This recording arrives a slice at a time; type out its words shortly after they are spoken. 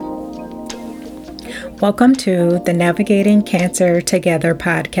Welcome to the Navigating Cancer Together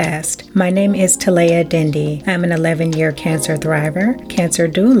podcast. My name is Talea Dindy. I'm an 11-year cancer thriver, cancer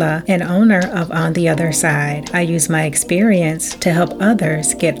doula, and owner of On the Other Side. I use my experience to help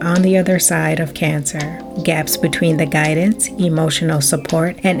others get on the other side of cancer. Gaps between the guidance, emotional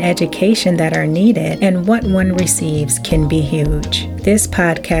support, and education that are needed and what one receives can be huge. This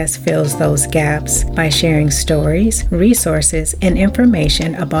podcast fills those gaps by sharing stories, resources, and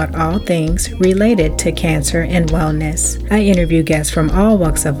information about all things related to cancer and wellness. I interview guests from all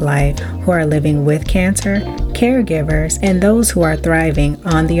walks of life who are living with cancer, caregivers, and those who are thriving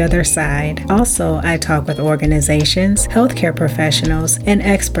on the other side. Also, I talk with organizations, healthcare professionals, and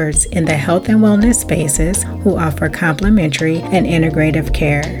experts in the health and wellness spaces who offer complementary and integrative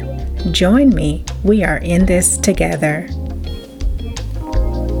care. Join me. We are in this together.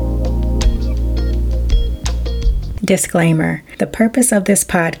 Disclaimer: the purpose of this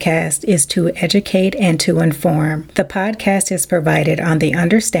podcast is to educate and to inform. The podcast is provided on the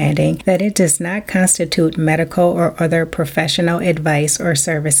understanding that it does not constitute medical or other professional advice or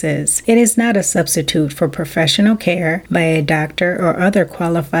services. It is not a substitute for professional care by a doctor or other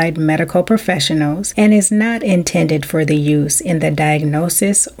qualified medical professionals and is not intended for the use in the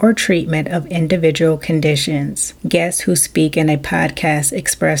diagnosis or treatment of individual conditions. Guests who speak in a podcast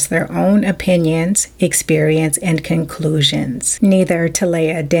express their own opinions, experience, and conclusions. Neither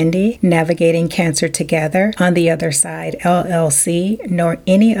Talea Dindy, Navigating Cancer Together, On the Other Side LLC, nor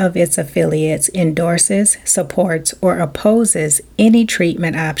any of its affiliates endorses, supports, or opposes any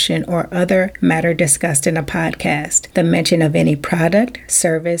treatment option or other matter discussed in a podcast. The mention of any product,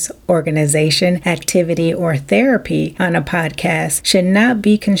 service, organization, activity, or therapy on a podcast should not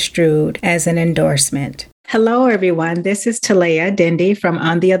be construed as an endorsement. Hello, everyone. This is Talea Dindy from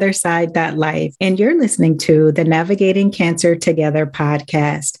On the Other Side Life, and you're listening to the Navigating Cancer Together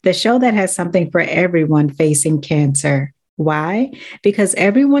podcast, the show that has something for everyone facing cancer. Why? Because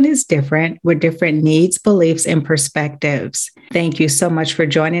everyone is different with different needs, beliefs, and perspectives. Thank you so much for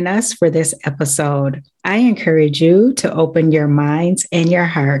joining us for this episode. I encourage you to open your minds and your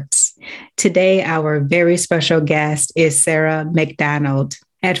hearts. Today, our very special guest is Sarah McDonald.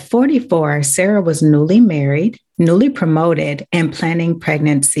 At 44, Sarah was newly married, newly promoted, and planning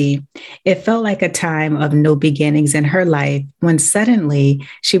pregnancy. It felt like a time of new beginnings in her life when suddenly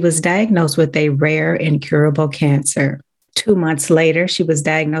she was diagnosed with a rare incurable cancer. 2 months later, she was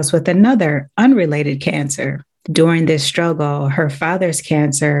diagnosed with another unrelated cancer. During this struggle, her father's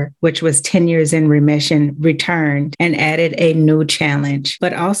cancer, which was 10 years in remission, returned and added a new challenge,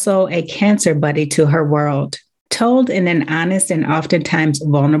 but also a cancer buddy to her world. Told in an honest and oftentimes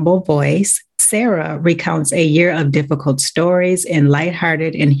vulnerable voice, Sarah recounts a year of difficult stories in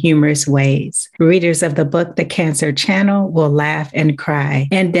lighthearted and humorous ways. Readers of the book, The Cancer Channel, will laugh and cry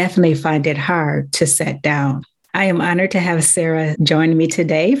and definitely find it hard to set down. I am honored to have Sarah join me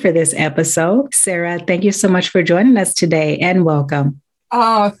today for this episode. Sarah, thank you so much for joining us today and welcome.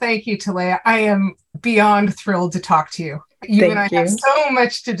 Oh, thank you, Talea. I am beyond thrilled to talk to you. You and I have so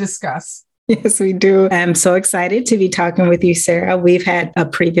much to discuss. Yes, we do. I'm so excited to be talking with you, Sarah. We've had a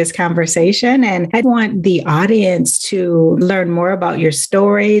previous conversation, and I want the audience to learn more about your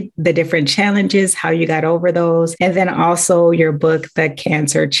story, the different challenges, how you got over those, and then also your book, The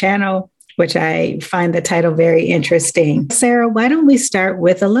Cancer Channel, which I find the title very interesting. Sarah, why don't we start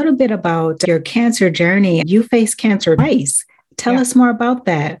with a little bit about your cancer journey? You faced cancer twice. Tell us more about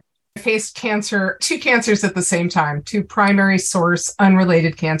that. I faced two cancers at the same time, two primary source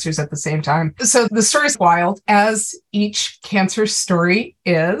unrelated cancers at the same time. So the story is wild, as each cancer story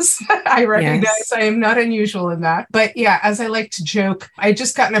is. I recognize I am not unusual in that. But yeah, as I like to joke, I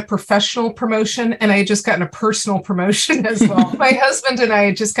just gotten a professional promotion and I had just gotten a personal promotion as well. My husband and I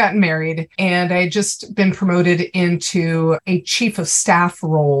had just gotten married and I had just been promoted into a chief of staff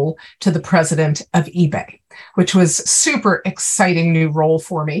role to the president of eBay, which was super exciting new role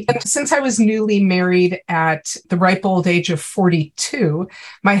for me. And since I was newly married at the ripe old age of 42,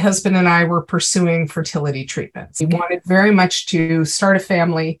 my husband and I were pursuing fertility treatments. We wanted very much to start a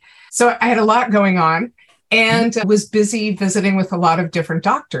family. So I had a lot going on and was busy visiting with a lot of different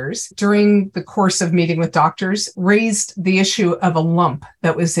doctors. During the course of meeting with doctors, raised the issue of a lump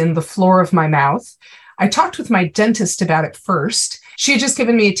that was in the floor of my mouth. I talked with my dentist about it first. She had just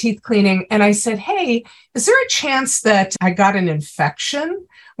given me a teeth cleaning and I said, hey, is there a chance that I got an infection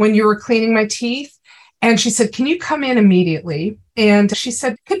when you were cleaning my teeth? And she said, can you come in immediately? And she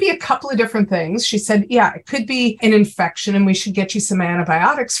said, it could be a couple of different things. She said, yeah, it could be an infection and we should get you some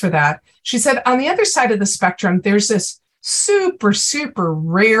antibiotics for that. She said, on the other side of the spectrum, there's this super, super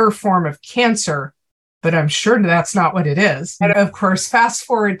rare form of cancer but I'm sure that's not what it is. And of course, fast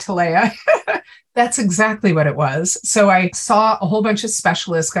forward to Leia. That's exactly what it was. So I saw a whole bunch of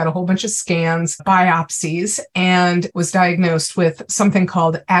specialists, got a whole bunch of scans, biopsies, and was diagnosed with something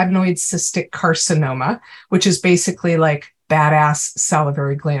called adenoid cystic carcinoma, which is basically like badass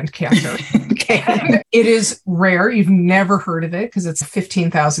salivary gland cancer. Okay. It is rare. You've never heard of it because it's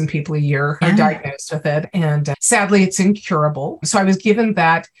 15,000 people a year are diagnosed with it. And sadly, it's incurable. So I was given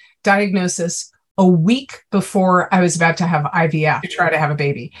that diagnosis a week before I was about to have IVF to try to have a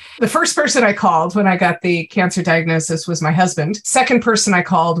baby. The first person I called when I got the cancer diagnosis was my husband. Second person I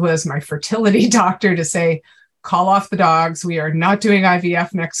called was my fertility doctor to say, call off the dogs. We are not doing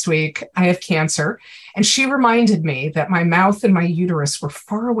IVF next week. I have cancer. And she reminded me that my mouth and my uterus were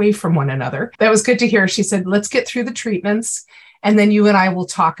far away from one another. That was good to hear. She said, let's get through the treatments, and then you and I will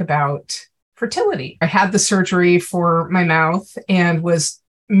talk about fertility. I had the surgery for my mouth and was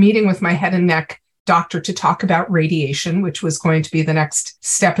meeting with my head and neck doctor to talk about radiation, which was going to be the next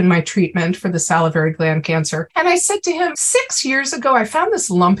step in my treatment for the salivary gland cancer. And I said to him, 6 years ago, I found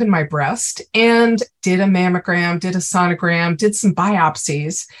this lump in my breast and did a mammogram, did a sonogram, did some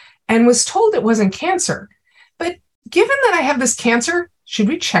biopsies, and was told it wasn't cancer. But given that I have this cancer, should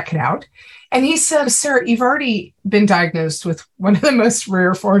we check it out? And he said, Sarah, you've already been diagnosed with one of the most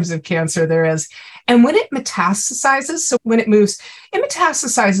rare forms of cancer there is. And when it metastasizes, so when it moves, it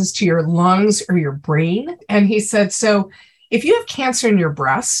metastasizes to your lungs or your brain. And he said, so if you have cancer in your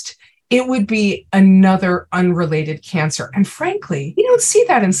breast, it would be another unrelated cancer. And frankly, you don't see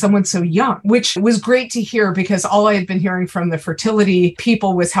that in someone so young, which was great to hear because all I had been hearing from the fertility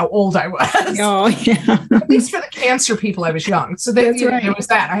people was how old I was. Oh, yeah. At least for the cancer people, I was young. So there was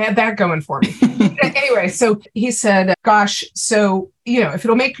that. I had that going for me. Anyway, so he said, gosh, so, if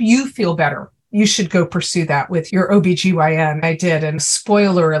it'll make you feel better, you should go pursue that with your OBGYN. I did. And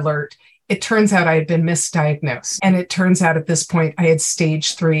spoiler alert, it turns out I had been misdiagnosed. And it turns out at this point, I had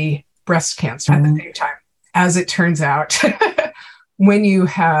stage 3 breast cancer at the same time. As it turns out, when you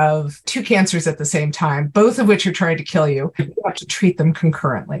have 2 cancers at the same time, both of which are trying to kill you, you have to treat them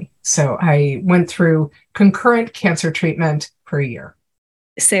concurrently. So I went through concurrent cancer treatment for a year.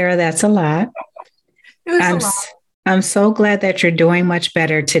 Sarah, that's a lot. It was a lot. I'm so glad that you're doing much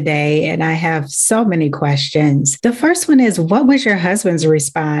better today. And I have so many questions. The first one is, what was your husband's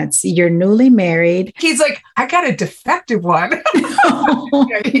response? You're newly married. He's like, I got a defective one.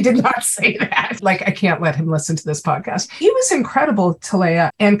 He did not say that. Like, I can't let him listen to this podcast. He was incredible, Talea.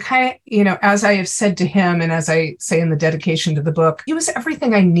 And kind of, as I have said to him, and as I say in the dedication to the book, he was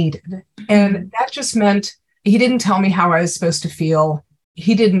everything I needed. And that just meant he didn't tell me how I was supposed to feel.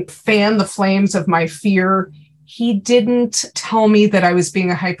 He didn't fan the flames of my fear. He didn't tell me that I was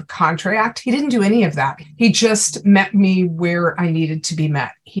being a hypochondriac. He didn't do any of that. He just met me where I needed to be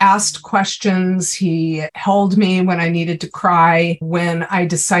met. He asked questions. He held me when I needed to cry. When I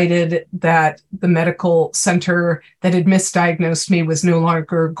decided that the medical center that had misdiagnosed me was no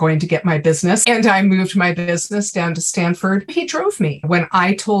longer going to get my business, and I moved my business down to Stanford, he drove me. When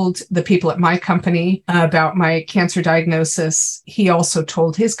I told the people at my company about my cancer diagnosis, he also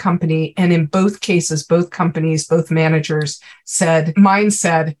told his company. And in both cases, both companies, both managers mine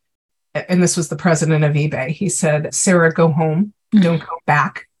said, and this was the president of eBay, he said, Sarah, go home. Don't go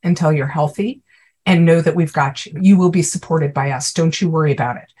back until you're healthy, and know that we've got you. You will be supported by us. Don't you worry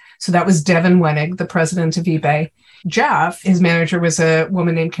about it. So that was Devin Wenig, the president of eBay. Jeff, his manager, was a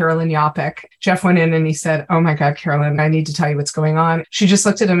woman named Carolyn Yapik. Jeff went in and he said, oh my God, Carolyn, I need to tell you what's going on. She just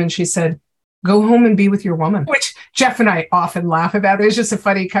looked at him and she said, go home and be with your woman, which Jeff and I often laugh about. It was just a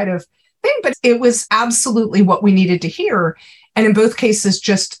funny kind of thing, but it was absolutely what we needed to hear. And in both cases,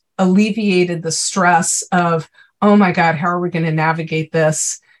 just alleviated the stress of, oh my God, how are we going to navigate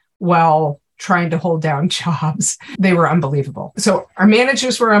this while trying to hold down jobs? They were unbelievable. So our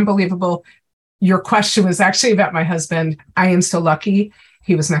managers were unbelievable. Your question was actually about my husband. I am so lucky.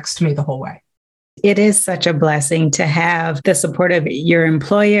 He was next to me the whole way. It is such a blessing to have the support of your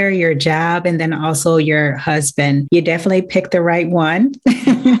employer, your job, and then also your husband. You definitely picked the right one.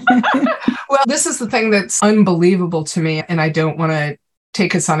 Well, this is the thing that's unbelievable to me, and I don't want to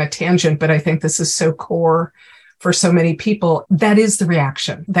take us on a tangent, but I think this is so core for so many people. That is the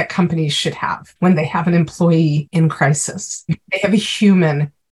reaction that companies should have when they have an employee in crisis. They have a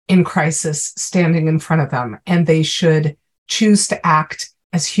human in crisis standing in front of them, and they should choose to act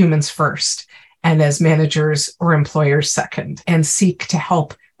as humans first and as managers or employers second, and seek to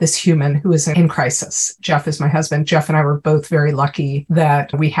help this human who is in crisis. Jeff is my husband. Jeff and I were both very lucky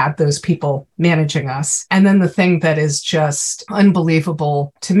that we had those people managing us. And then the thing that is just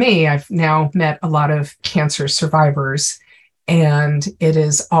unbelievable to me, I've now met a lot of cancer survivors, And it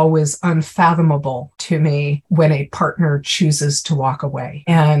is always unfathomable to me when a partner chooses to walk away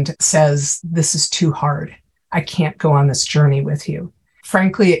and says, this is too hard. I can't go on this journey with you.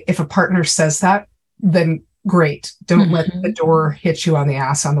 Frankly, if a partner says that, then great. Don't let the door hit you on the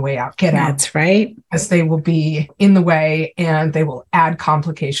ass on the way out. Get out. That's right. Because they will be in the way and they will add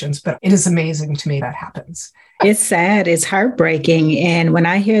complications. But it is amazing to me that happens. It's sad. It's heartbreaking. And when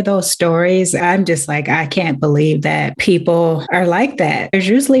I hear those stories, I'm just like, I can't believe that people are like that. There's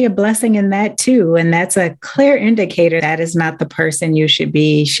usually a blessing in that too. And that's a clear indicator that is not the person you should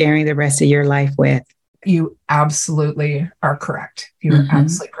be sharing the rest of your life with. You absolutely are correct. You are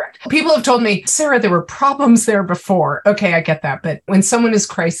absolutely correct. People have told me, Sarah, there were problems there before. Okay, I get that. But when someone is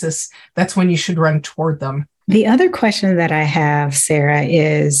crisis, that's when you should run toward them. The other question that I have, Sarah,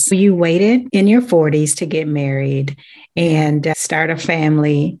 is you waited in your 40s to get married and start a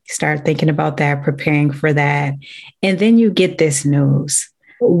family, start thinking about that, preparing for that. And then you get this news.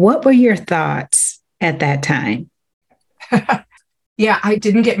 What were your thoughts at that time? Yeah, I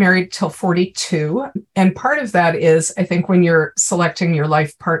didn't get married till 42. And part of that is, I think, when you're selecting your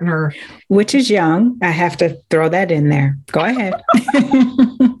life partner. Which is young. I have to throw that in there. Go ahead.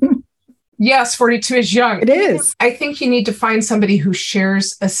 Yes, 42 is young. It is. I think you need to find somebody who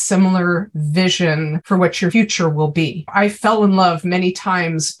shares a similar vision for what your future will be. I fell in love many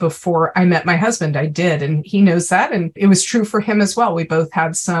times before I met my husband. I did, and he knows that. And it was true for him as well. We both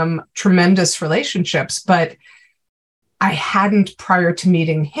had some tremendous relationships, but I hadn't, prior to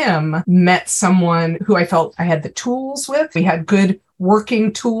meeting him, met someone who I felt I had the tools with. We had good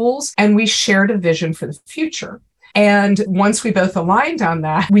working tools, and we shared a vision for the future. And once we both aligned on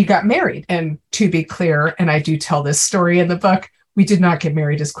that, we got married. And to be clear, and I do tell this story in the book, we did not get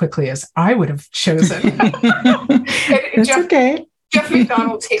married as quickly as I would have chosen. That's okay. Jeff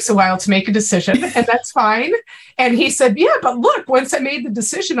McDonald takes a while to make a decision, and that's fine. And he said, yeah, but look, once I made the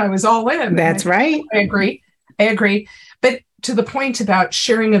decision, I was all in. That's right. I agree. But to the point about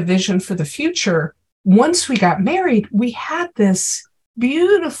sharing a vision for the future, once we got married, we had this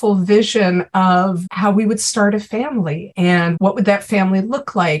beautiful vision of how we would start a family and what would that family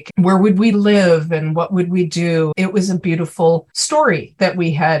look like? Where would we live and what would we do? It was a beautiful story that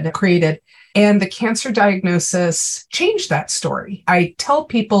we had created. And the cancer diagnosis changed that story. I tell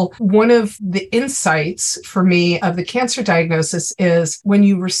people one of the insights for me of the cancer diagnosis is when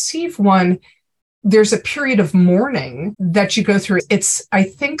you receive one, there's a period of mourning that you go through. It's, I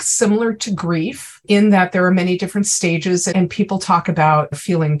think, similar to grief in that there are many different stages, and people talk about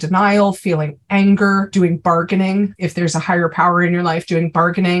feeling denial, feeling anger, doing bargaining. If there's a higher power in your life, doing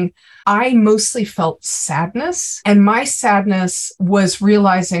bargaining. I mostly felt sadness, and my sadness was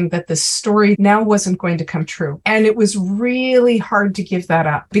realizing that this story now wasn't going to come true. And it was really hard to give that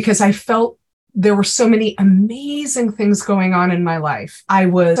up because I felt there were so many amazing things going on in my life. I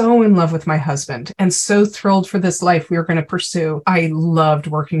was so in love with my husband and so thrilled for this life we were going to pursue. I loved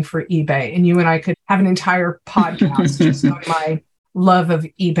working for eBay, and you and I could have an entire podcast just on my love of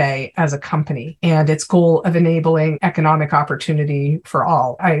eBay as a company and its goal of enabling economic opportunity for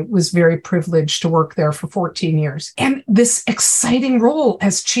all. I was very privileged to work there for 14 years. And this exciting role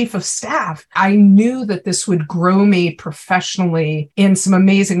as chief of staff, I knew that this would grow me professionally in some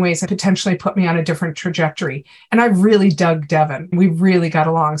amazing ways and potentially put me on a different trajectory. And I really dug Devin. We really got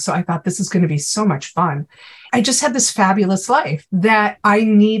along. So I thought this is going to be so much fun. I just had this fabulous life that I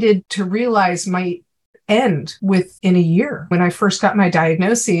needed to realize might end within a year. When I first got my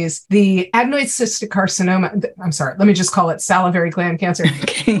diagnoses, the adenoid cystic carcinoma, let me just call it salivary gland cancer.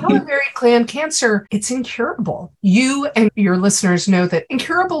 Okay. Salivary gland cancer, it's incurable. You and your listeners know that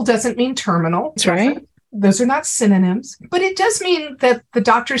incurable doesn't mean terminal. That's right. Those are not synonyms, but it does mean that the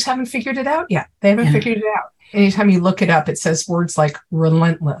doctors haven't figured it out yet. They haven't figured it out. Anytime you look it up, it says words like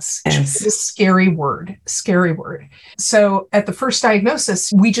relentless. Yes. It's a scary word. So at the first diagnosis,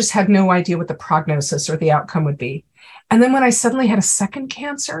 we just had no idea what the prognosis or the outcome would be. And then when I suddenly had a second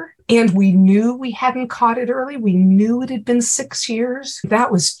cancer and we knew we hadn't caught it early, we knew it had been 6 years, that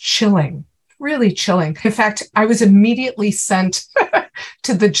was chilling, really chilling. In fact, I was immediately sent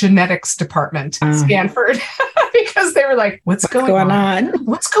to the genetics department at Stanford. Because they were like, what's going on?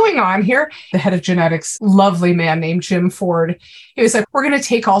 What's going on here? The head of genetics, lovely man named Jim Ford. He was like, we're going to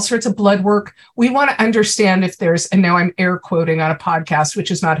take all sorts of blood work. We want to understand if there's, and now I'm air quoting on a podcast, which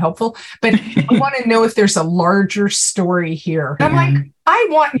is not helpful, but I want to know if there's a larger story here. And I'm like, I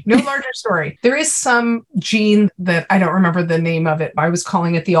want no larger story. There is some gene that I don't remember the name of it. I was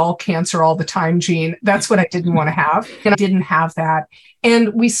calling it the all cancer all the time gene. That's what I didn't want to have. And I didn't have that.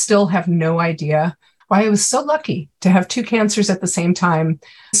 And we still have no idea why I was so lucky to have two cancers at the same time.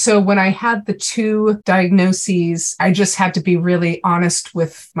 So when I had the two diagnoses, I just had to be really honest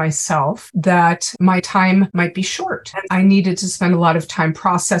with myself that my time might be short. I needed to spend a lot of time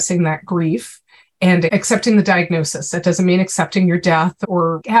processing that grief and accepting the diagnosis. That doesn't mean accepting your death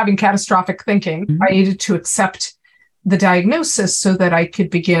or having catastrophic thinking. Mm-hmm. I needed to accept the diagnosis so that I could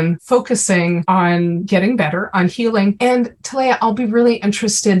begin focusing on getting better, on healing. And Talia, I'll be really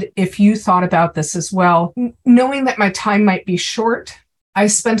interested if you thought about this as well. Knowing that my time might be short, I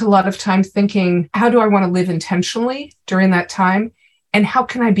spent a lot of time thinking, how do I want to live intentionally during that time? And how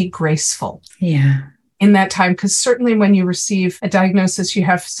can I be graceful? Yeah. In that time, because certainly when you receive a diagnosis, you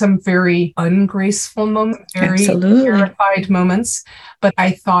have some very ungraceful moments, very terrified moments. But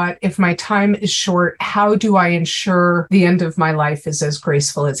I thought, if my time is short, how do I ensure the end of my life is as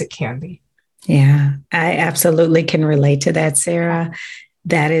graceful as it can be? Yeah, I absolutely can relate to that, Sarah.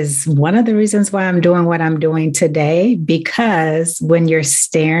 That is one of the reasons why I'm doing what I'm doing today, because when you're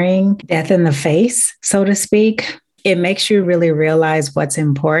staring death in the face, so to speak, it makes you really realize what's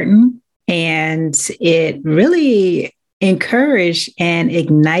important. And it really encouraged and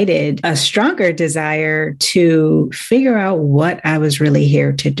ignited a stronger desire to figure out what I was really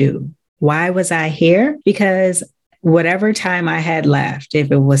here to do. Why was I here? Because whatever time I had left,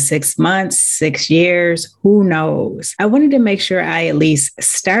 if it was 6 months, 6 years, who knows? I wanted to make sure I at least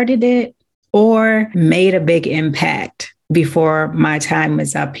started it or made a big impact before my time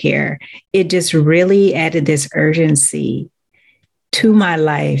was up here. It just really added this urgency to my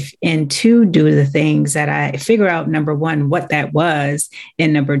life and to do the things that I figure out, number one, what that was,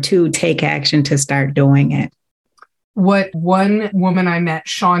 and number two, take action to start doing it. What one woman I met,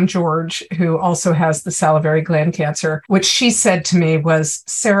 Sean George, who also has the salivary gland cancer, what she said to me was,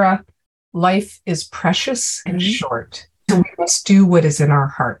 Sarah, life is precious and short. So we must do what is in our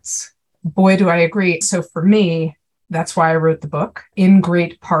hearts. Boy, do I agree. So for me, that's why I wrote the book, in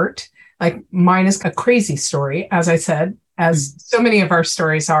great part. Like, mine is a crazy story, as I said, as so many of our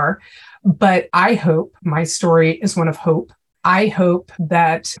stories are. But I hope my story is one of hope. I hope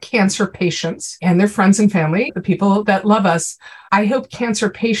that cancer patients and their friends and family, the people that love us, I hope cancer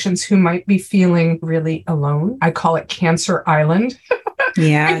patients who might be feeling really alone, I call it Cancer Island.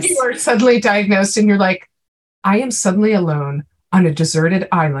 Yes. You are suddenly diagnosed and you're like, I am suddenly alone on a deserted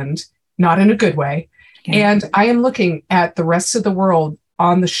island, not in a good way. Yeah. And I am looking at the rest of the world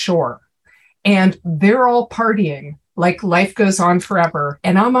on the shore and they're all partying like life goes on forever.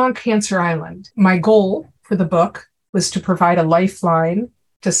 And I'm on Cancer Island. My goal for the book was to provide a lifeline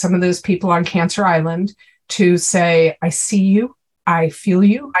to some of those people on Cancer Island to say, I see you, I feel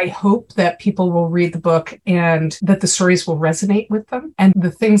you. I hope that people will read the book and that the stories will resonate with them. And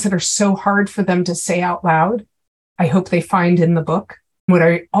the things that are so hard for them to say out loud, I hope they find in the book. What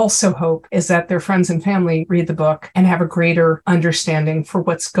I also hope is that their friends and family read the book and have a greater understanding for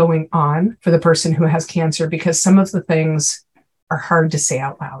what's going on for the person who has cancer, because some of the things are hard to say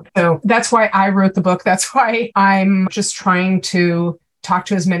out loud. So that's why I wrote the book. That's why I'm just trying to talk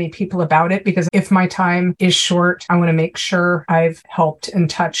to as many people about it, because if my time is short, I want to make sure I've helped and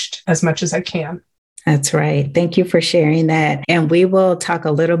touched as much as I can. That's right. Thank you for sharing that. And we will talk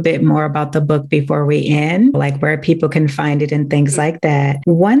a little bit more about the book before we end, like where people can find it and things like that.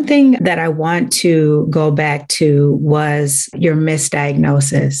 One thing that I want to go back to was your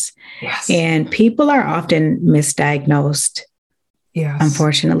misdiagnosis. Yes. And people are often misdiagnosed, yes,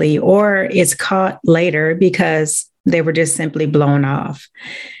 unfortunately, or it's caught later because they were just simply blown off.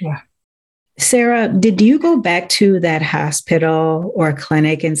 Yeah. Sarah, did you go back to that hospital or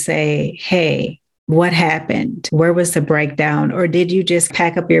clinic and say, hey, what happened? Where was the breakdown? Or did you just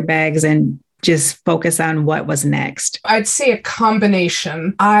pack up your bags and just focus on what was next? I'd say a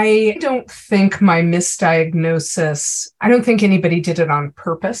combination. I don't think my misdiagnosis, I don't think anybody did it on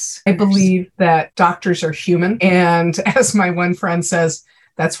purpose. I believe that doctors are human. And as my one friend says,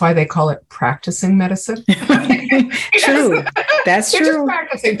 that's why they call it practicing medicine. True. That's they're true. Just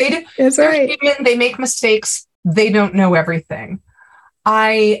practicing. That's they're right. human. They make mistakes. They don't know everything.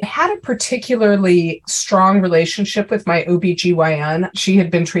 I had a particularly strong relationship with my OBGYN. She had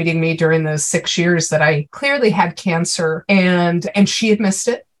been treating me during those 6 years that I clearly had cancer, and she had missed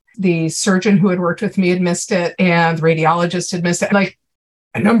it. The surgeon who had worked with me had missed it, and the radiologist had missed it. Like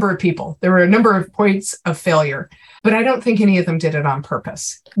a number of people. There were a number of points of failure, but I don't think any of them did it on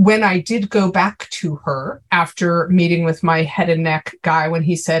purpose. When I did go back to her after meeting with my head and neck guy, when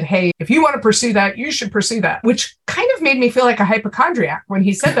he said, hey, if you want to pursue that, you should pursue that, which kind of made me feel like a hypochondriac when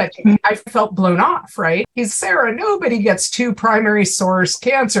he said that to me. I felt blown off, right? He's, Sarah, nobody gets 2 primary source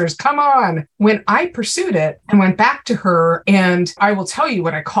cancers. Come on. When I pursued it and went back to her, and I will tell you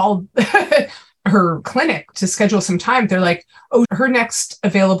when I called her clinic to schedule some time. They're like, oh, her next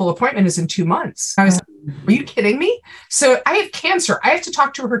available appointment is in 2 months. I was like, are you kidding me? So I have cancer. I have to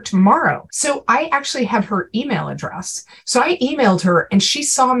talk to her tomorrow. So I actually had her email address. So I emailed her and she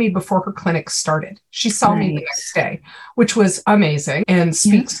saw me before her clinic started. She saw me the next day, which was amazing and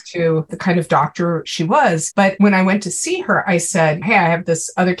speaks to the kind of doctor she was. But when I went to see her, I said, hey, I have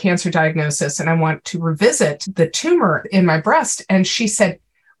this other cancer diagnosis and I want to revisit the tumor in my breast. And she said,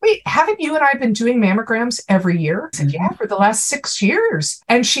 wait, haven't you and I been doing mammograms every year? I said, yeah, for the last 6 years.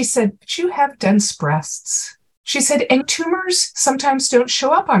 And she said, but you have dense breasts. She said, and tumors sometimes don't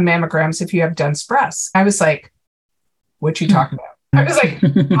show up on mammograms if you have dense breasts. I was like, what you talking about? I was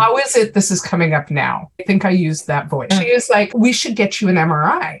like, how is it this is coming up now? I think I used that voice. She was like, we should get you an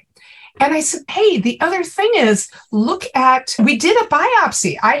MRI. And I said, hey, the other thing is, we did a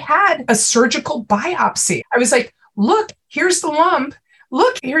biopsy. I had a surgical biopsy. I was like, look, here's the lump.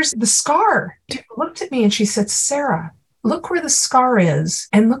 Look, here's the scar. She looked at me and she said, Sarah, look where the scar is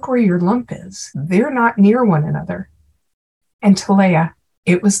and look where your lump is. They're not near one another. And Talea,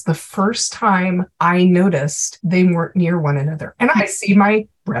 it was the first time I noticed they weren't near one another. And I see my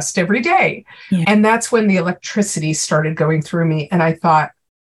breast every day. Yeah. And that's when the electricity started going through me. And I thought,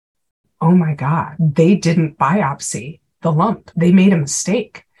 oh my God, they didn't biopsy the lump. They made a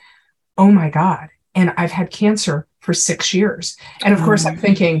mistake. Oh my God. And I've had cancer for 6 years. And of course, I'm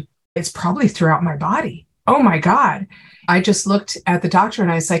thinking, it's probably throughout my body. Oh my God. I just looked at the doctor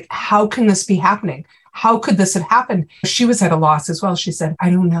and I was like, how can this be happening? How could this have happened? She was at a loss as well. She said,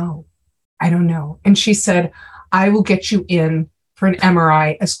 I don't know. And she said, I will get you in for an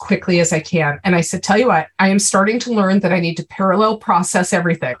MRI as quickly as I can. And I said, tell you what, I am starting to learn that I need to parallel process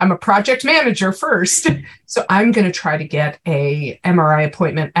everything. I'm a project manager first. So I'm going to try to get a MRI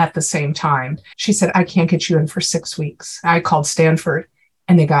appointment at the same time. She said, I can't get you in for 6 weeks. I called Stanford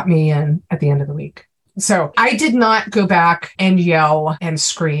and they got me in at the end of the week. So I did not go back and yell and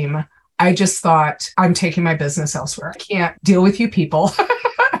scream. I just thought, I'm taking my business elsewhere. I can't deal with you people.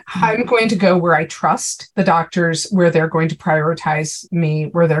 I'm going to go where I trust the doctors, where they're going to prioritize me,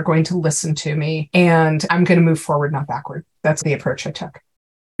 where they're going to listen to me, and I'm going to move forward, not backward. That's the approach I took.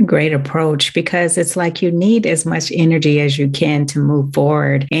 Great approach, because it's like you need as much energy as you can to move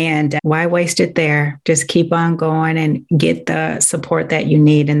forward. And why waste it there? Just keep on going and get the support that you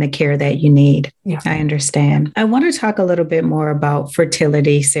need and the care that you need. Yeah. I understand. I want to talk a little bit more about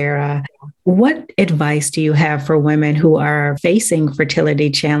fertility, Sarah. What advice do you have for women who are facing fertility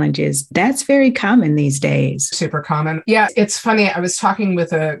challenges? That's very common these days. Super common. Yeah, it's funny. I was talking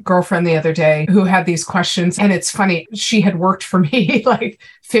with a girlfriend the other day who had these questions, and it's funny. She had worked for me like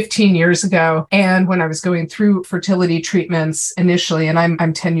 15 years ago. And when I was going through fertility treatments initially, and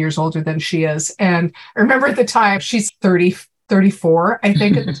I'm 10 years older than she is. And I remember at the time, she's 34, I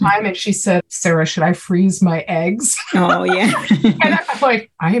think at the time. And she said, Sarah, should I freeze my eggs? Oh, yeah. And I'm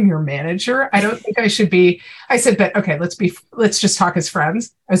like, I am your manager. I don't think I should be. I said, but okay, let's just talk as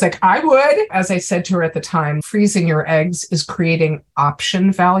friends. I was like, I would. As I said to her at the time, freezing your eggs is creating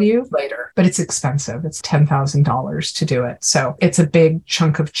option value later, but it's expensive. It's $10,000 to do it. So it's a big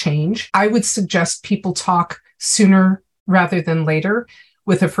chunk of change. I would suggest people talk sooner rather than later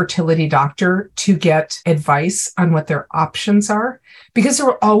with a fertility doctor to get advice on what their options are, because there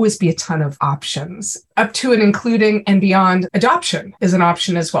will always be a ton of options, up to and including and beyond. Adoption is an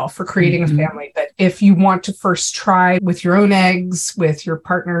option as well for creating a family. But if you want to first try with your own eggs, with your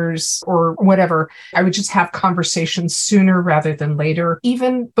partners or whatever, I would just have conversations sooner rather than later,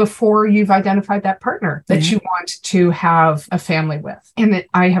 even before you've identified that partner that you want to have a family with. And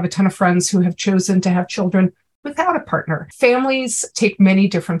I have a ton of friends who have chosen to have children without a partner. Families take many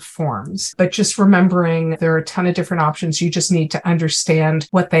different forms, but just remembering there are a ton of different options. You just need to understand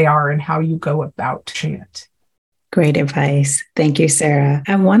what they are and how you go about it. Great advice. Thank you, Sarah.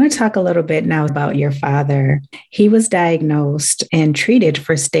 I want to talk a little bit now about your father. He was diagnosed and treated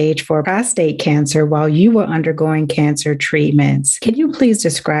for stage 4 prostate cancer while you were undergoing cancer treatments. Can you please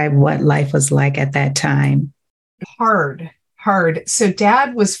describe what life was like at that time? Hard. So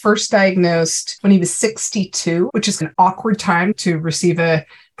Dad was first diagnosed when he was 62, which is an awkward time to receive a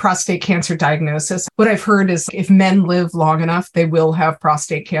prostate cancer diagnosis. What I've heard is if men live long enough, they will have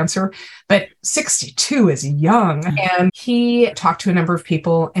prostate cancer, but 62 is young. And he talked to a number of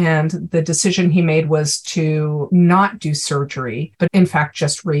people, and the decision he made was to not do surgery, but in fact,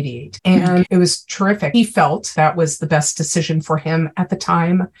 just radiate. And it was terrific. He felt that was the best decision for him at the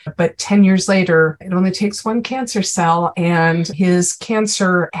time. But 10 years later, it only takes one cancer cell, and his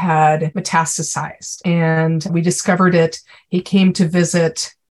cancer had metastasized. And we discovered it. He came to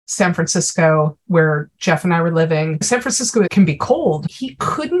visit San Francisco, where Jeff and I were living. San Francisco can be cold. He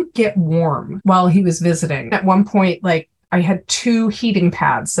couldn't get warm while he was visiting. At one point, I had 2 heating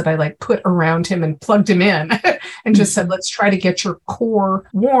pads that I put around him and plugged him in and just said, let's try to get your core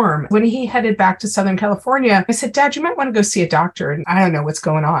warm. When he headed back to Southern California, I said, Dad, you might want to go see a doctor. And I don't know what's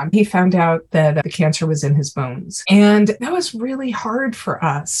going on. He found out that the cancer was in his bones. And that was really hard for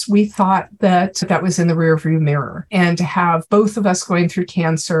us. We thought that was in the rearview mirror. And to have both of us going through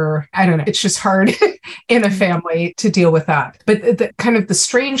cancer, I don't know, it's just hard in a family to deal with that. But the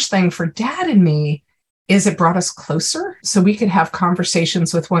strange thing for Dad and me is it brought us closer so we could have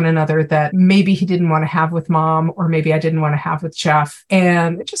conversations with one another that maybe he didn't want to have with Mom, or maybe I didn't want to have with Jeff,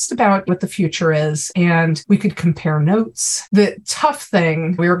 and just about what the future is. And we could compare notes. The tough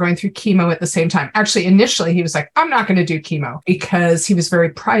thing, we were going through chemo at the same time. Actually, initially, he was like, I'm not going to do chemo, because he was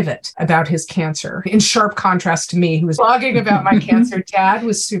very private about his cancer. In sharp contrast to me, who was blogging about my cancer. Dad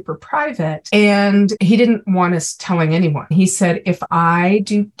was super private, and he didn't want us telling anyone. He said, if I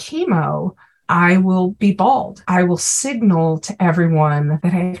do chemo, I will be bald. I will signal to everyone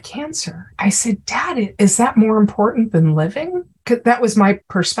that I have cancer. I said, Dad, is that more important than living? Because that was my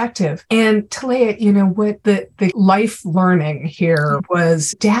perspective. And Talia, what the life learning here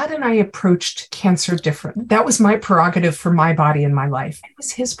was, Dad and I approached cancer different. That was my prerogative for my body and my life. It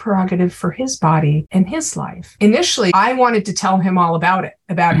was his prerogative for his body and his life. Initially, I wanted to tell him all about it,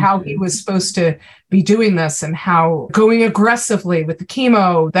 about how he was supposed to be doing this and how going aggressively with the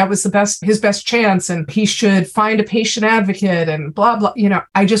chemo, that was his best chance, and he should find a patient advocate and blah, blah.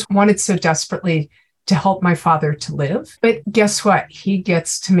 I just wanted so desperately to help my father to live. But guess what? He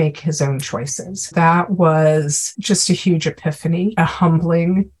gets to make his own choices. That was just a huge epiphany, a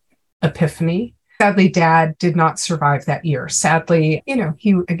humbling epiphany. Sadly, Dad did not survive that year. Sadly,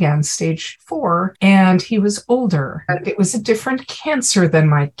 he, again, stage 4, and he was older. And it was a different cancer than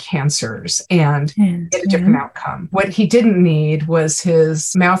my cancers, and he had a different outcome. What he didn't need was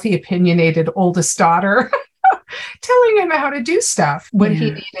his mouthy, opinionated oldest daughter telling him how to do stuff. What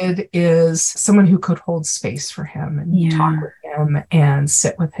he needed is someone who could hold space for him and talk with him and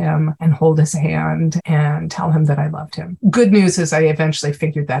sit with him and hold his hand and tell him that I loved him. Good news is I eventually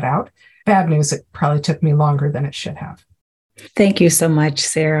figured that out. Bad news, it probably took me longer than it should have. Thank you so much,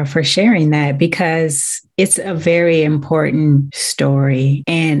 Sarah, for sharing that, because it's a very important story,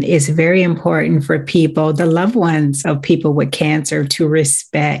 and it's very important for people, the loved ones of people with cancer, to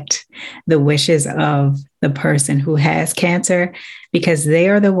respect the wishes of the person who has cancer, because they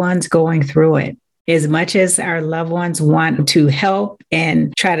are the ones going through it. As much as our loved ones want to help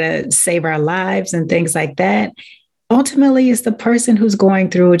and try to save our lives and things like that, ultimately, it's the person who's going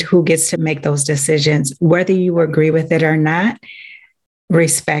through it who gets to make those decisions. Whether you agree with it or not,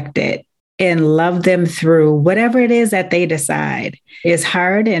 respect it and love them through whatever it is that they decide. As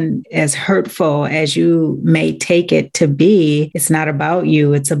hard and as hurtful as you may take it to be, it's not about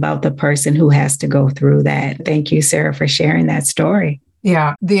you. It's about the person who has to go through that. Thank you, Sarah, for sharing that story.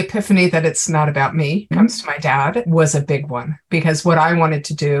 Yeah, the epiphany that it's not about me comes to my dad was a big one, because what I wanted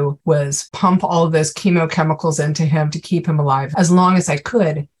to do was pump all of those chemochemicals into him to keep him alive as long as I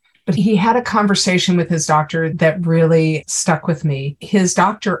could. But he had a conversation with his doctor that really stuck with me. His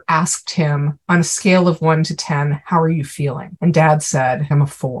doctor asked him, on a scale of 1 to 10, how are you feeling? And Dad said, I'm a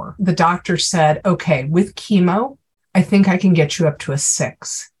 4. The doctor said, okay, with chemo, I think I can get you up to a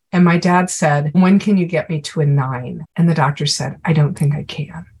 6. And my dad said, when can you get me to a 9? And the doctor said, I don't think I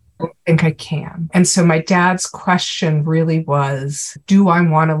can. I don't think I can. And so my dad's question really was, do I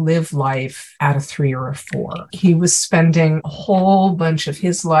want to live life at a 3 or a 4? He was spending a whole bunch of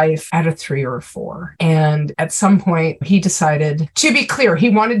his life at a 3 or a 4. And at some point, he decided, to be clear, he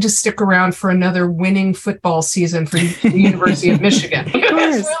wanted to stick around for another winning football season for the University of Michigan. It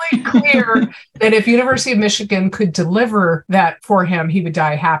was really clear that if University of Michigan could deliver that for him, he would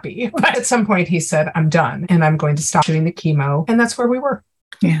die happy. But at some point, he said, I'm done, and I'm going to stop doing the chemo. And that's where we were.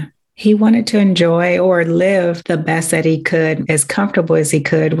 Yeah. He wanted to enjoy or live the best that he could, as comfortable as he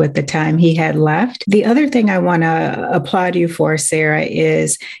could with the time he had left. The other thing I want to applaud you for, Sarah,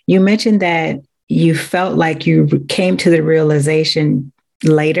 is you mentioned that you felt like you came to the realization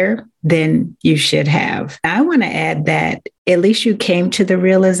later than you should have. I want to add that at least you came to the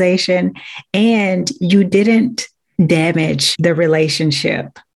realization and you didn't damage the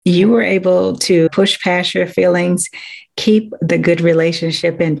relationship. You were able to push past your feelings, keep the good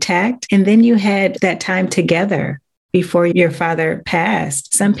relationship intact. And then you had that time together before your father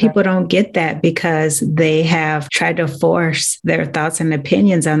passed. Some people don't get that because they have tried to force their thoughts and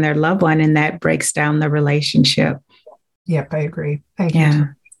opinions on their loved one, and that breaks down the relationship. Yep, I agree. Thank you. Yeah.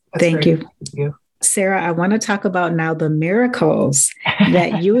 Thank you. Sarah, I want to talk about now the miracles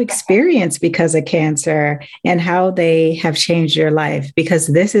that you experienced because of cancer and how they have changed your life, because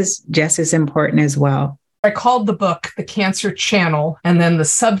this is just as important as well. I called the book The Cancer Channel, and then the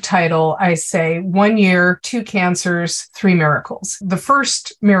subtitle, I say 1 year, 2 cancers, 3 miracles. The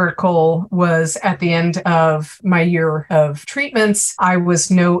first miracle was at the end of my year of treatments. I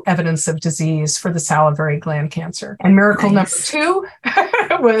was no evidence of disease for the salivary gland cancer. And miracle number 2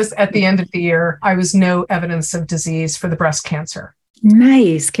 was at the end of the year, I was no evidence of disease for the breast cancer.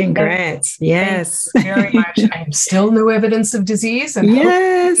 Nice. Congrats. Yes. Thank you very much. I am still no evidence of disease and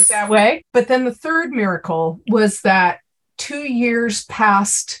hope that way. But then the third miracle was that 2 years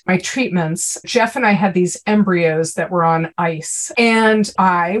past my treatments, Jeff and I had these embryos that were on ice, and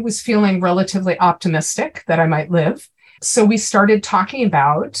I was feeling relatively optimistic that I might live. So we started talking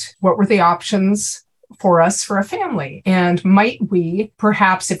about what were the options for us for a family. And might we,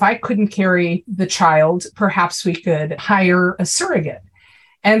 perhaps, if I couldn't carry the child, perhaps we could hire a surrogate.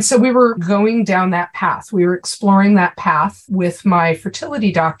 And so we were going down that path. We were exploring that path with my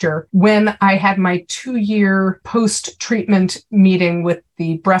fertility doctor when I had my 2-year post-treatment meeting with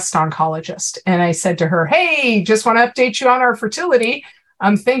the breast oncologist. And I said to her, hey, just want to update you on our fertility.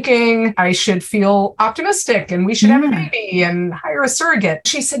 I'm thinking I should feel optimistic and we should have a baby and hire a surrogate.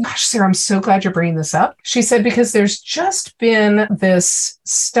 She said, gosh, Sarah, I'm so glad you're bringing this up. She said, because there's just been this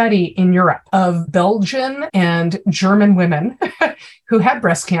study in Europe of Belgian and German women who had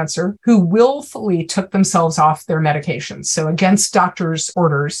breast cancer, who willfully took themselves off their medications. So against doctors'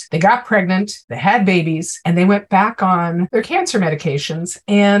 orders, they got pregnant, they had babies, and they went back on their cancer medications,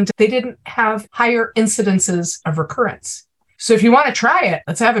 and they didn't have higher incidences of recurrence. So if you want to try it,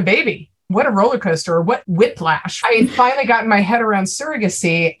 let's have a baby. What a roller coaster, or what whiplash. I had finally gotten my head around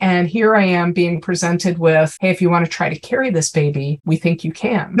surrogacy, and here I am being presented with, hey, if you want to try to carry this baby, we think you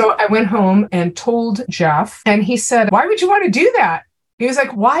can. So I went home and told Jeff, and he said, why would you want to do that? He was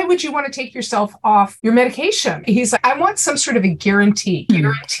like, why would you want to take yourself off your medication? He's like, I want some sort of a guarantee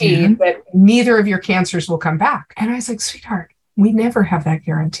that neither of your cancers will come back. And I was like, sweetheart, we never have that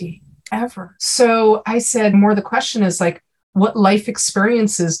guarantee, ever. So I said, more the question is like, what life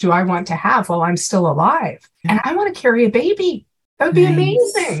experiences do I want to have while I'm still alive? And I want to carry a baby. That would be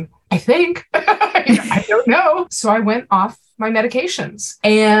amazing. I think. I don't know. So I went off my medications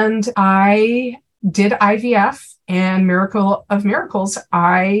and I did IVF, and miracle of miracles,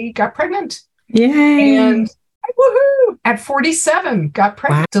 I got pregnant. Yay. And woohoo! At 47, got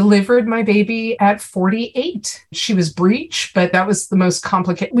pregnant, delivered my baby at 48. She was breech, but that was the most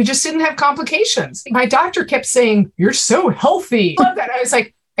complicated. We just didn't have complications. My doctor kept saying, you're so healthy. I love that. I was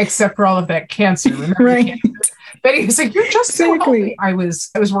like, except for all of that cancer. Remember cancer? But he was like, you're just so healthy. I was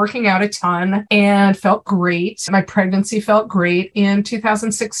working out a ton and felt great. My pregnancy felt great. In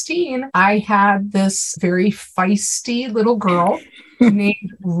 2016, I had this very feisty little girl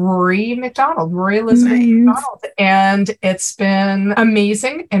named Rory Elizabeth McDonald. And it's been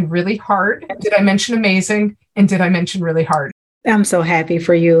amazing and really hard. Did I mention amazing? And did I mention really hard? I'm so happy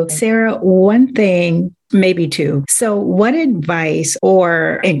for you. Sarah, one thing, maybe two. So what advice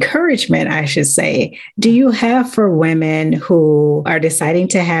or encouragement, I should say, do you have for women who are deciding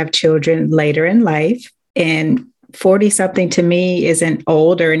to have children later in life? And 40 something to me isn't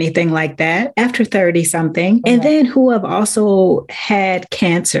old or anything like that, after 30 something, and then who have also had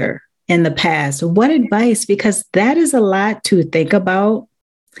cancer in the past. What advice? Because that is a lot to think about.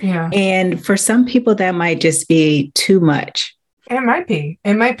 Yeah. And for some people, that might just be too much. It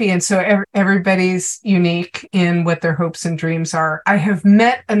might be. And so everybody's unique in what their hopes and dreams are. I have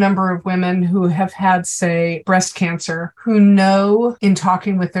met a number of women who have had, say, breast cancer, who know in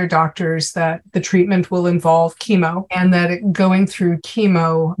talking with their doctors that the treatment will involve chemo and that going through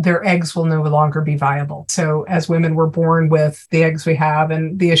chemo, their eggs will no longer be viable. So as women, we're born with the eggs we have.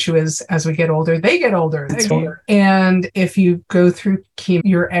 And the issue is, as we get older, they get older. And if you go through chemo,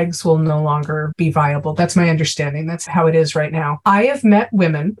 your eggs will no longer be viable. That's my understanding. That's how it is right now. I have met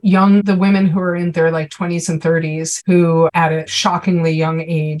women, the women who are in their 20s and 30s, who at a shockingly young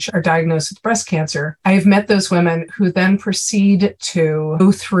age are diagnosed with breast cancer. I have met those women who then proceed to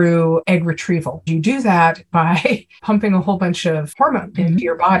go through egg retrieval. You do that by pumping a whole bunch of hormone into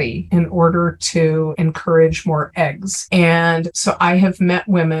your body in order to encourage more eggs. And so I have met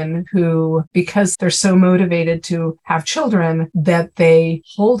women who, because they're so motivated to have children, that they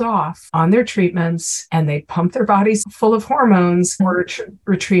hold off on their treatments and they pump their bodies full of hormones in order to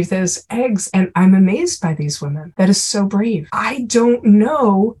retrieve those eggs. And I'm amazed by these women. That is so brave. I don't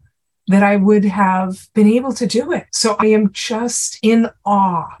know that I would have been able to do it. So I am just in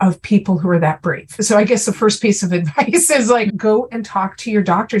awe of people who are that brave. So I guess the first piece of advice is like, go and talk to your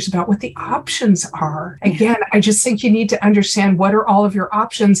doctors about what the options are. Again, I just think you need to understand what are all of your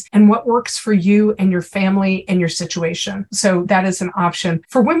options and what works for you and your family and your situation. So that is an option.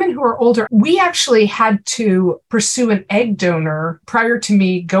 For women who are older, we actually had to pursue an egg donor prior to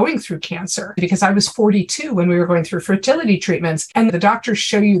me going through cancer because I was 42 when we were going through fertility treatments. And the doctors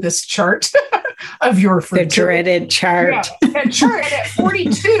show you this chart of your fertility. The dreaded chart. Yeah, that chart. And at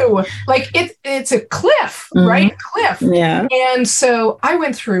 42, like it's a cliff, right? Cliff. Yeah. And so I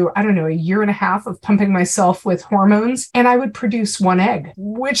went through, I don't know, a year and a half of pumping myself with hormones, and I would produce one egg,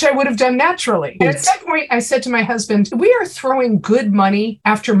 which I would have done naturally. And at some point, I said to my husband, we are throwing good money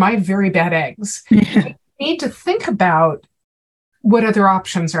after my very bad eggs. We need to think about what other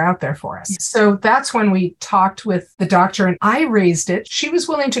options are out there for us. So that's when we talked with the doctor and I raised it. She was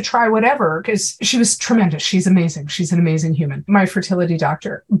willing to try whatever because she was tremendous. She's amazing. She's an amazing human, my fertility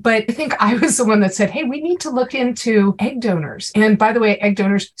doctor. But I think I was the one that said, hey, we need to look into egg donors. And by the way, egg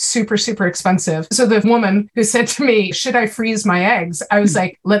donors, super, super expensive. So the woman who said to me, should I freeze my eggs? I was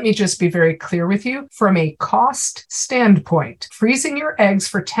like, let me just be very clear with you. From a cost standpoint, freezing your eggs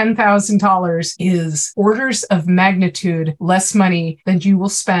for $10,000 is orders of magnitude less money than you will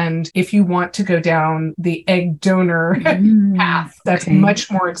spend if you want to go down the egg donor path. That's much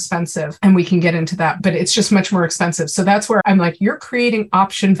more expensive. And we can get into that, but it's just much more expensive. So that's where I'm like, you're creating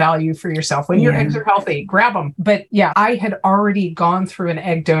option value for yourself. When your eggs are healthy, grab them. But yeah, I had already gone through an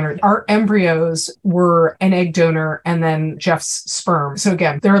egg donor. Our embryos were an egg donor and then Jeff's sperm. So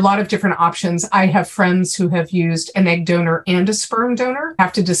again, there are a lot of different options. I have friends who have used an egg donor and a sperm donor.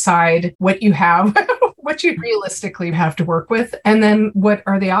 Have to decide what you have. What you realistically have to work with, and then what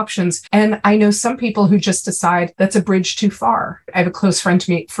are the options. And I know some people who just decide that's a bridge too far. I have a close friend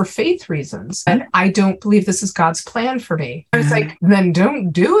to me for faith reasons, and I don't believe this is God's plan for me. I was like, then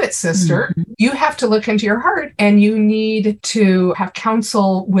don't do it, sister. You have to look into your heart, and you need to have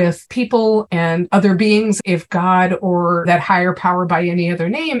counsel with people and other beings. If God or that higher power by any other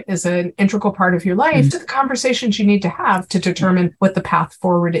name is an integral part of your life, to the conversations you need to have to determine what the path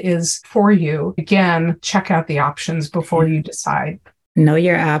forward is for you. Again, check out the options before you decide. Know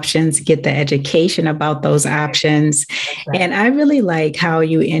your options, get the education about those options. Right. And I really like how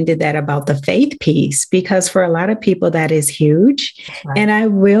you ended that about the faith piece, because for a lot of people that is huge. Right. And I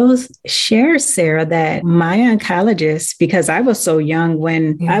will share, Sarah, that my oncologist, because I was so young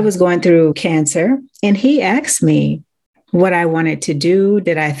when I was going through cancer, and he asked me what I wanted to do.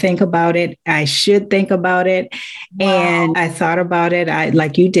 Did I think about it? I should think about it. Wow. And I thought about it.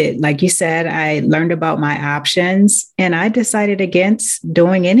 Like you did, like you said, I learned about my options and I decided against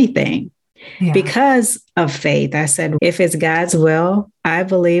doing anything because of faith. I said, if it's God's will, I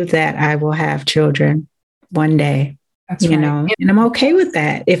believe that I will have children one day. That's right. And I'm okay with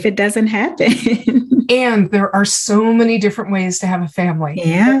that if it doesn't happen. And there are so many different ways to have a family.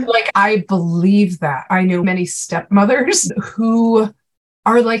 Yeah. Like, I believe that. I know many stepmothers who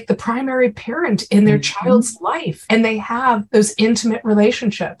are like the primary parent in their child's life, and they have those intimate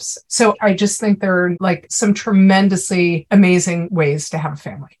relationships. So I just think there are like some tremendously amazing ways to have a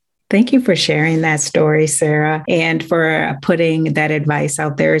family. Thank you for sharing that story, Sarah, and for putting that advice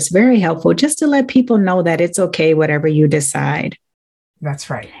out there. It's very helpful just to let people know that it's okay, whatever you decide. That's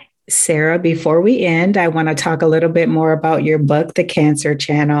right. Sarah, before we end, I want to talk a little bit more about your book, The Cancer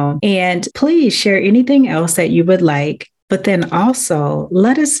Channel. And please share anything else that you would like. But then also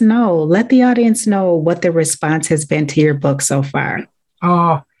let us know, let the audience know what the response has been to your book so far.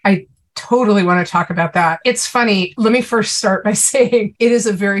 Oh, I totally want to talk about that. It's funny. Let me first start by saying it is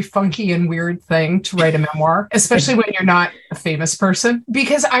a very funky and weird thing to write a memoir, especially when you're not a famous person,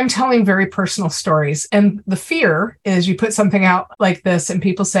 because I'm telling very personal stories. And the fear is you put something out like this and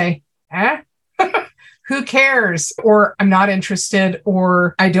people say, who cares? Or I'm not interested,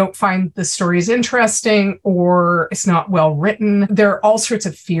 or I don't find the stories interesting, or it's not well written. There are all sorts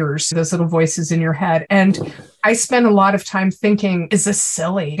of fears, those little voices in your head. And I spend a lot of time thinking, is this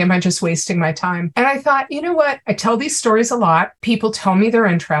silly? Am I just wasting my time? And I thought, you know what? I tell these stories a lot. People tell me they're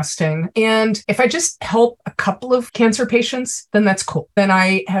interesting. And if I just help a couple of cancer patients, then that's cool. Then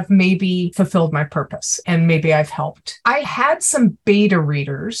I have maybe fulfilled my purpose and maybe I've helped. I had some beta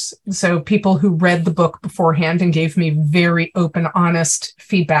readers, so people who read the book beforehand and gave me very open, honest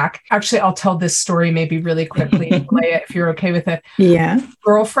feedback. Actually, I'll tell this story maybe really quickly, Leia, if you're okay with it. Yeah. A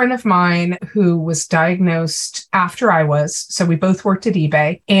girlfriend of mine who was diagnosed diagnosed after I was. So we both worked at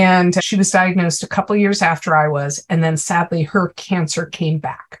eBay, and she was diagnosed a couple years after I was. And then sadly, her cancer came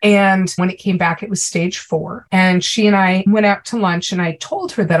back. And when it came back, it was stage 4. And she and I went out to lunch, and I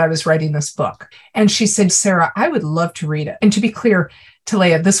told her that I was writing this book. And she said, Sarah, I would love to read it. And to be clear,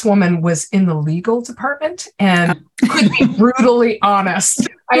 Talea, this woman was in the legal department and could be brutally honest.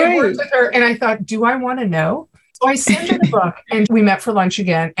 I had worked with her, and I thought, do I want to know? So I sent her the book, and we met for lunch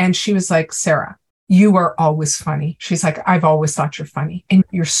again. And she was like, Sarah, you are always funny. She's like, I've always thought you're funny. And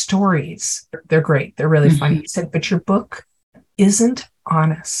your stories, they're great. They're really funny. She said, but your book isn't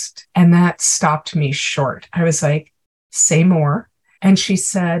honest. And that stopped me short. I was like, say more. And she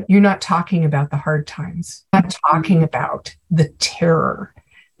said, you're not talking about the hard times. You're not talking about the terror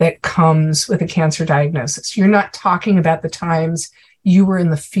that comes with a cancer diagnosis. You're not talking about the times you were in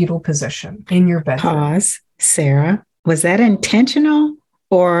the fetal position in your bed. Pause. Sarah, was that intentional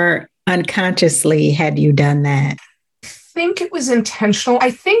or unconsciously had you done that? I think it was intentional. I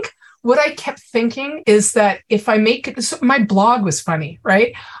think what I kept thinking is that if I make it, so my blog was funny,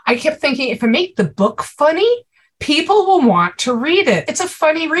 right? I kept thinking if I make the book funny, people will want to read it. It's a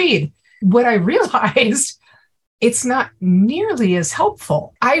funny read. What I realized, it's not nearly as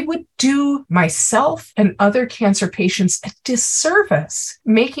helpful. I would do myself and other cancer patients a disservice,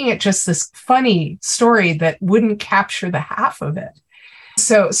 making it just this funny story that wouldn't capture the half of it.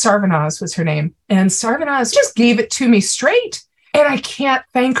 So Sarvanaz was her name. And Sarvanaz just gave it to me straight. And I can't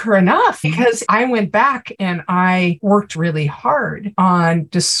thank her enough because I went back and I worked really hard on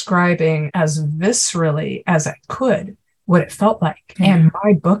describing as viscerally as I could what it felt like. And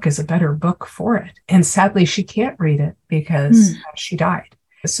my book is a better book for it. And sadly, she can't read it because she died.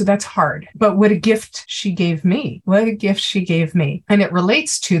 So that's hard. But what a gift she gave me. What a gift she gave me. And it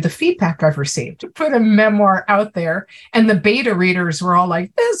relates to the feedback I've received. To put a memoir out there, and the beta readers were all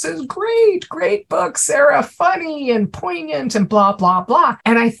like, this is great, great book, Sarah, funny and poignant and blah, blah, blah.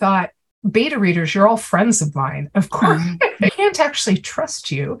 And I thought, beta readers, you're all friends of mine. Of course, I can't actually trust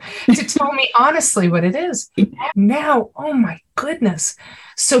you to tell me honestly what it is. Now, oh my goodness.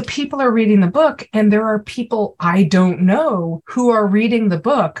 So people are reading the book, and there are people I don't know who are reading the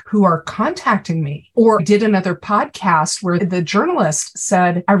book, who are contacting me, or did another podcast where the journalist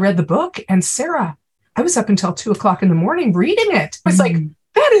said, I read the book, and Sarah, I was up until 2:00 in the morning reading it. I was like,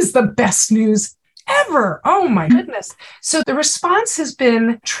 that is the best news ever. Oh my goodness. So the response has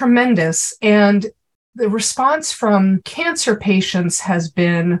been tremendous. And the response from cancer patients has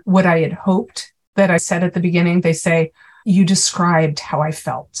been what I had hoped that I said at the beginning. They say, you described how I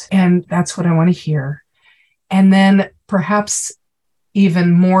felt. And that's what I want to hear. And then perhaps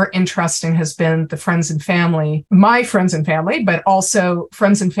even more interesting has been the friends and family, my friends and family, but also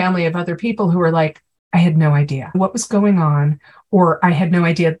friends and family of other people who are like, I had no idea what was going on, or I had no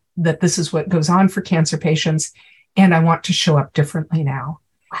idea that this is what goes on for cancer patients, and I want to show up differently now.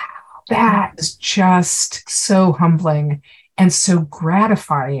 Wow, that is just so humbling and so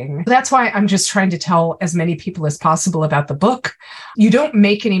gratifying. That's why I'm just trying to tell as many people as possible about the book. You don't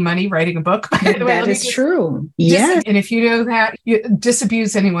make any money writing a book. That is true. Yes. And if you know that, you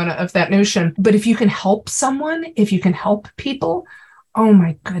disabuse anyone of that notion. But if you can help someone, if you can help people, oh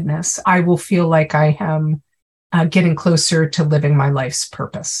my goodness, I will feel like I am getting closer to living my life's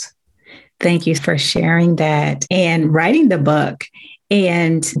purpose. Thank you for sharing that and writing the book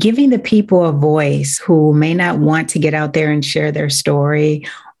and giving the people a voice who may not want to get out there and share their story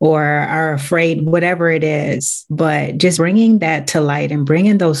or are afraid, whatever it is, but just bringing that to light and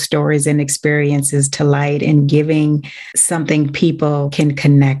bringing those stories and experiences to light and giving something people can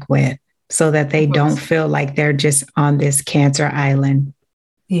connect with so that they don't feel like they're just on this cancer island.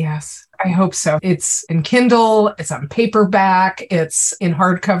 Yes, I hope so. It's in Kindle, it's on paperback, it's in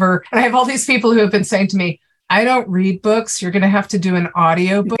hardcover. And I have all these people who have been saying to me, I don't read books. You're going to have to do an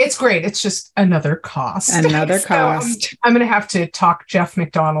audio book. It's great. It's just another cost. Another cost. I'm going to have to talk Jeff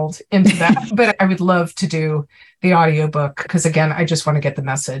McDonald into that. But I would love to do the audiobook because, again, I just want to get the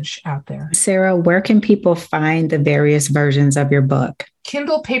message out there. Sarah, where can people find the various versions of your book?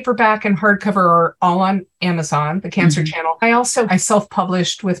 Kindle, paperback, and hardcover are all on Amazon, the Cancer Channel. I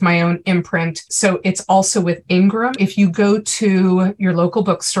self-published with my own imprint. So it's also with Ingram. If you go to your local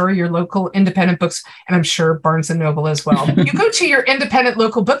bookstore, your local independent books, and I'm sure Barnes & Noble as well, you go to your independent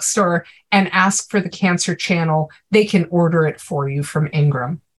local bookstore and ask for the Cancer Channel, they can order it for you from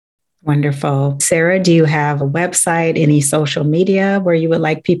Ingram. Wonderful. Sarah, do you have a website, any social media where you would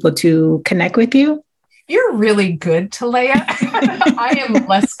like people to connect with you? You're really good, Talea. I am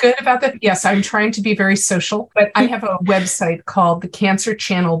less good about that. Yes, I'm trying to be very social, but I have a website called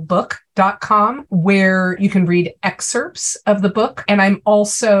thecancerchannelbook.com where you can read excerpts of the book. And I'm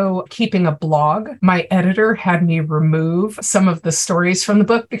also keeping a blog. My editor had me remove some of the stories from the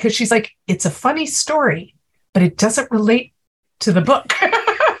book because she's like, it's a funny story, but it doesn't relate to the book.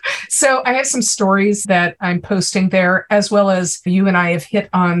 So I have some stories that I'm posting there, as well as you and I have hit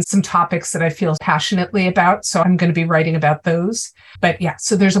on some topics that I feel passionately about. So I'm going to be writing about those. But yeah,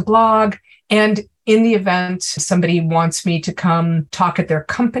 so there's a blog. And in the event somebody wants me to come talk at their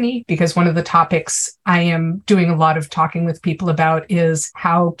company, because one of the topics I am doing a lot of talking with people about is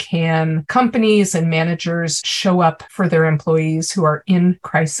how can companies and managers show up for their employees who are in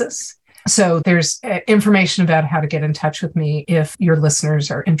crisis. So there's information about how to get in touch with me if your listeners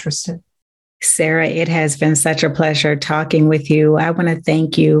are interested. Sarah, it has been such a pleasure talking with you. I want to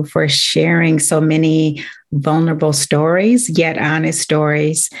thank you for sharing so many vulnerable stories, yet honest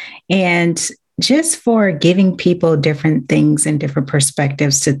stories, and just for giving people different things and different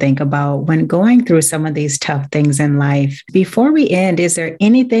perspectives to think about when going through some of these tough things in life. Before we end, is there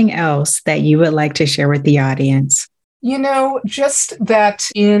anything else that you would like to share with the audience? Just that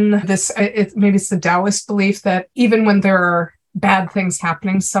in this, maybe it's the Taoist belief that even when there are bad things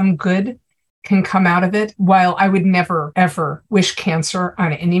happening, some good can come out of it. While I would never, ever wish cancer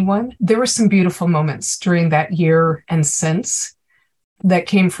on anyone, there were some beautiful moments during that year and since that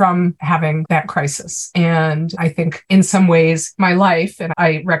came from having that crisis. And I think in some ways, my life, and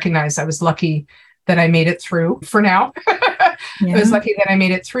I recognize I was lucky that I made it through for now. I was lucky that I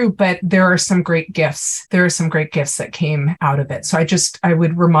made it through, but there are some great gifts. There are some great gifts that came out of it. So I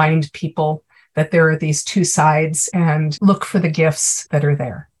would remind people that there are these two sides and look for the gifts that are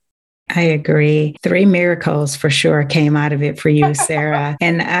there. I agree. 3 miracles for sure came out of it for you, Sarah.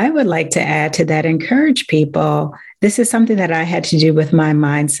 And I would like to add to that, encourage people. This is something that I had to do with my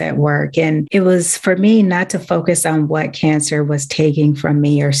mindset work. And it was for me not to focus on what cancer was taking from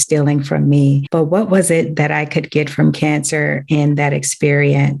me or stealing from me, but what was it that I could get from cancer in that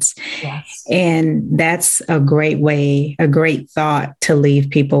experience? Yes. And that's a great way, a great thought to leave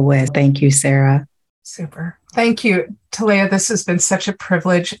people with. Thank you, Sarah. Super. Thank you, Talea. This has been such a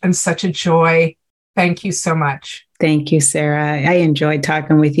privilege and such a joy. Thank you so much. Thank you, Sarah. I enjoyed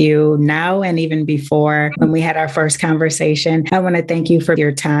talking with you now and even before when we had our first conversation. I want to thank you for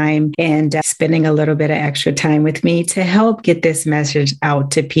your time and spending a little bit of extra time with me to help get this message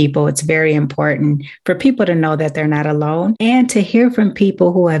out to people. It's very important for people to know that they're not alone and to hear from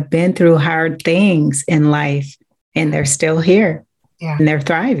people who have been through hard things in life and they're still here and they're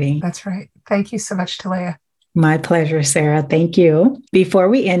thriving. That's right. Thank you so much, Talea. My pleasure, Sarah. Thank you. Before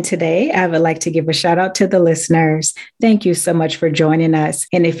we end today, I would like to give a shout out to the listeners. Thank you so much for joining us.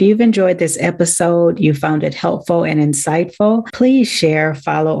 And if you've enjoyed this episode, you found it helpful and insightful, please share,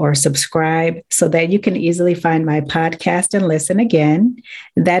 follow, or subscribe so that you can easily find my podcast and listen again.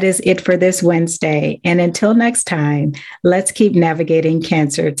 That is it for this Wednesday. And until next time, let's keep navigating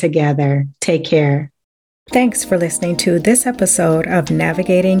cancer together. Take care. Thanks for listening to this episode of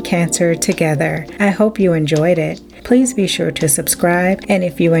Navigating Cancer Together. I hope you enjoyed it. Please be sure to subscribe, and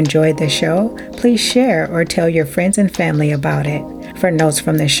if you enjoyed the show, please share or tell your friends and family about it. For notes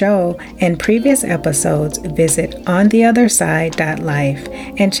from the show and previous episodes, visit ontheotherside.life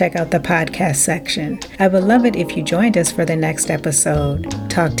and check out the podcast section. I would love it if you joined us for the next episode.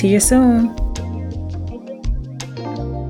 Talk to you soon.